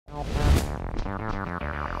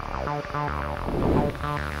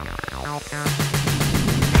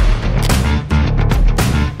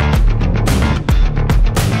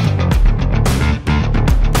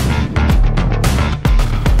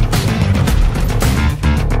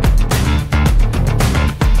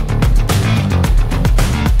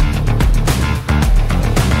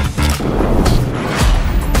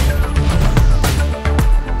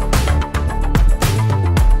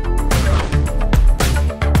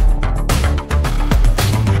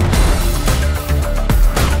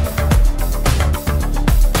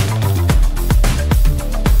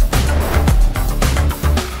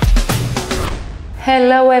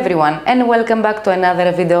Hello everyone and welcome back to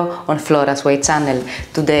another video on Flora's Way channel.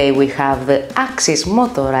 Today we have the Axis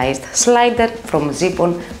motorized slider from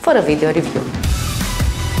Zeapon for a video review.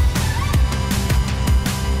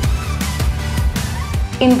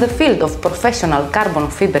 In the field of professional carbon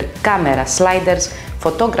fiber camera sliders,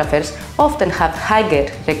 photographers often have higher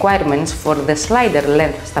requirements for the slider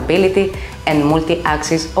length stability and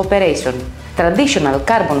multi-axis operation. Traditional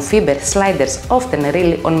carbon fiber sliders often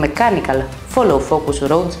rely on mechanical follow-focus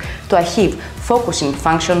rods to achieve focusing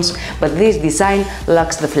functions, but this design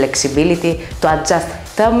lacks the flexibility to adjust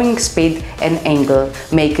turning speed and angle,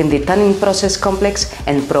 making the turning process complex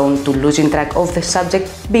and prone to losing track of the subject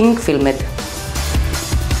being filmed.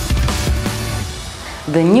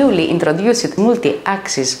 The newly introduced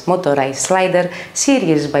multi-axis motorized slider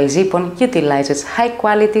series by Zeapon utilizes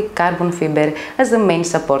high-quality carbon fiber as the main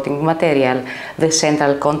supporting material. The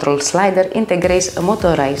central control slider integrates a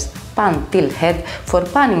motorized pan tilt head for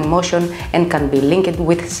panning motion and can be linked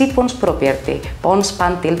with Zeapon's proprietary Pon's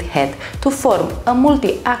pan tilt head to form a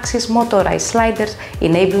multi-axis motorized slider,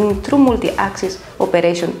 enabling true multi-axis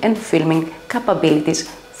operation and filming capabilities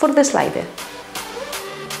for the slider.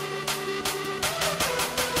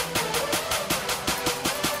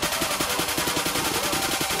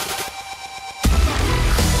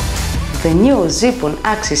 The new Zeapon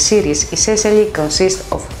Axis series essentially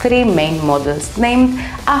consists of three main models named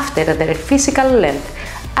after their physical length: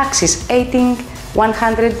 Axis 18,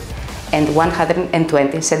 100 and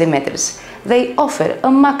 120 cm. They offer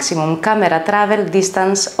a maximum camera travel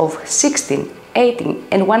distance of 16, 18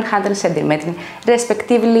 and 100 cm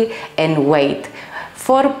respectively, and weight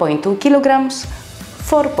 4.2 kg,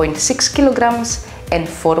 4.6 kg and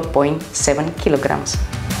 4.7 kg.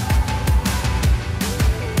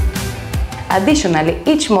 Additionally,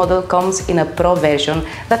 each model comes in a Pro version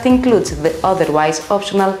that includes the otherwise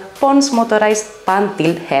optional Pon's motorized pan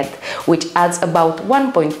tilt head, which adds about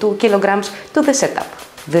 1.2 kg to the setup.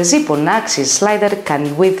 The Zeapon Axis slider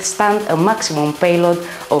can withstand a maximum payload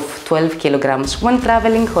of 12 kg when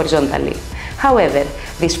traveling horizontally. However,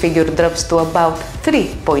 this figure drops to about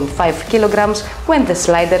 3.5 kg when the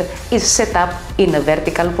slider is set up in a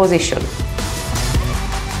vertical position.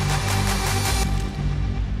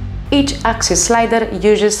 Each Axis slider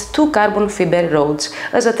uses two carbon fiber rods,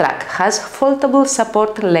 as a track has foldable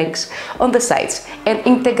support legs on the sides and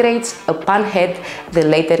integrates a pan head. The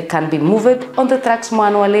latter can be moved on the tracks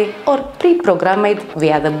manually or pre-programmed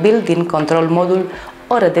via the built-in control module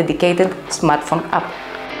or a dedicated smartphone app.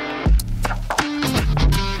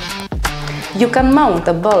 You can mount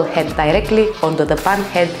a ball head directly onto the pan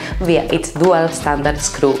head via its dual standard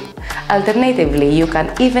screw. Alternatively, you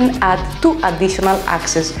can even add two additional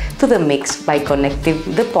axes to the mix by connecting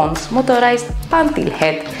the Pon's motorized pan tilt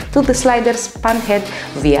head to the slider's pan head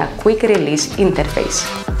via quick release interface.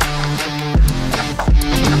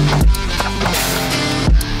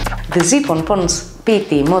 The Zeapon Pon's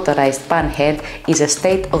PT motorized pan head is a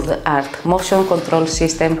state-of-the-art motion control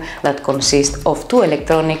system that consists of two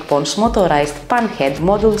electronic Pon's motorized pan head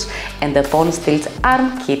modules and a Pon's tilt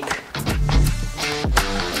arm kit.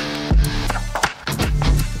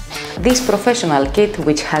 This professional kit,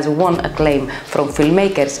 which has won acclaim from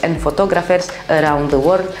filmmakers and photographers around the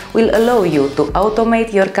world, will allow you to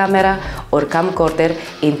automate your camera or camcorder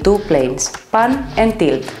in two planes, pan and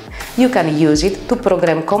tilt. You can use it to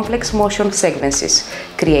program complex motion sequences,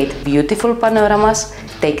 create beautiful panoramas,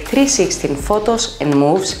 take 360 photos and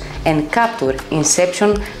moves, and capture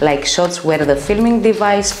inception like shots where the filming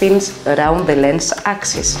device spins around the lens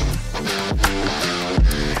axis.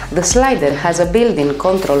 The slider has a built-in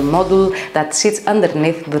control module that sits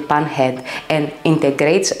underneath the pan head and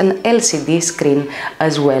integrates an LCD screen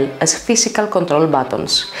as well as physical control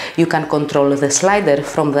buttons. You can control the slider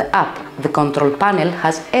from the app. The control panel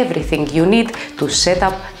has everything you need to set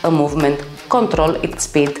up a movement, control its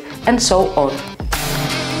speed, and so on.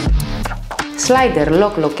 Slider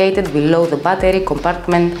lock located below the battery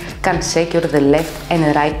compartment can secure the left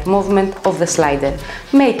and right movement of the slider,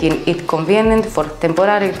 making it convenient for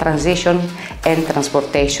temporary transition and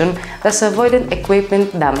transportation, thus avoiding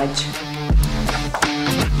equipment damage.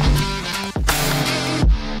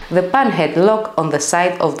 The pan head lock on the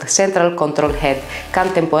side of the central control head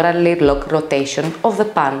can temporarily lock rotation of the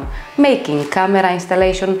pan, making camera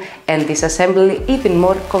installation and disassembly even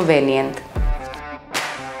more convenient.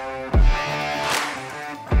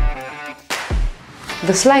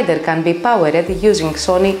 The slider can be powered using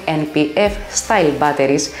Sony NP-F style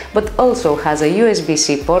batteries, but also has a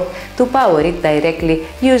USB-C port to power it directly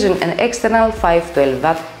using an external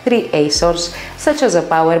 512W 3A source, such as a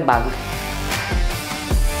power bank.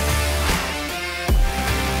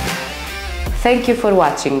 Thank you for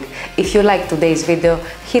watching. If you liked today's video,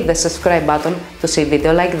 hit the subscribe button to see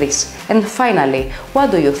video like this. And finally,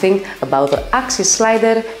 what do you think about the Axis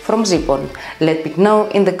slider from Zeapon? Let me know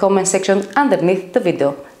in the comment section underneath the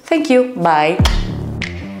video. Thank you, bye!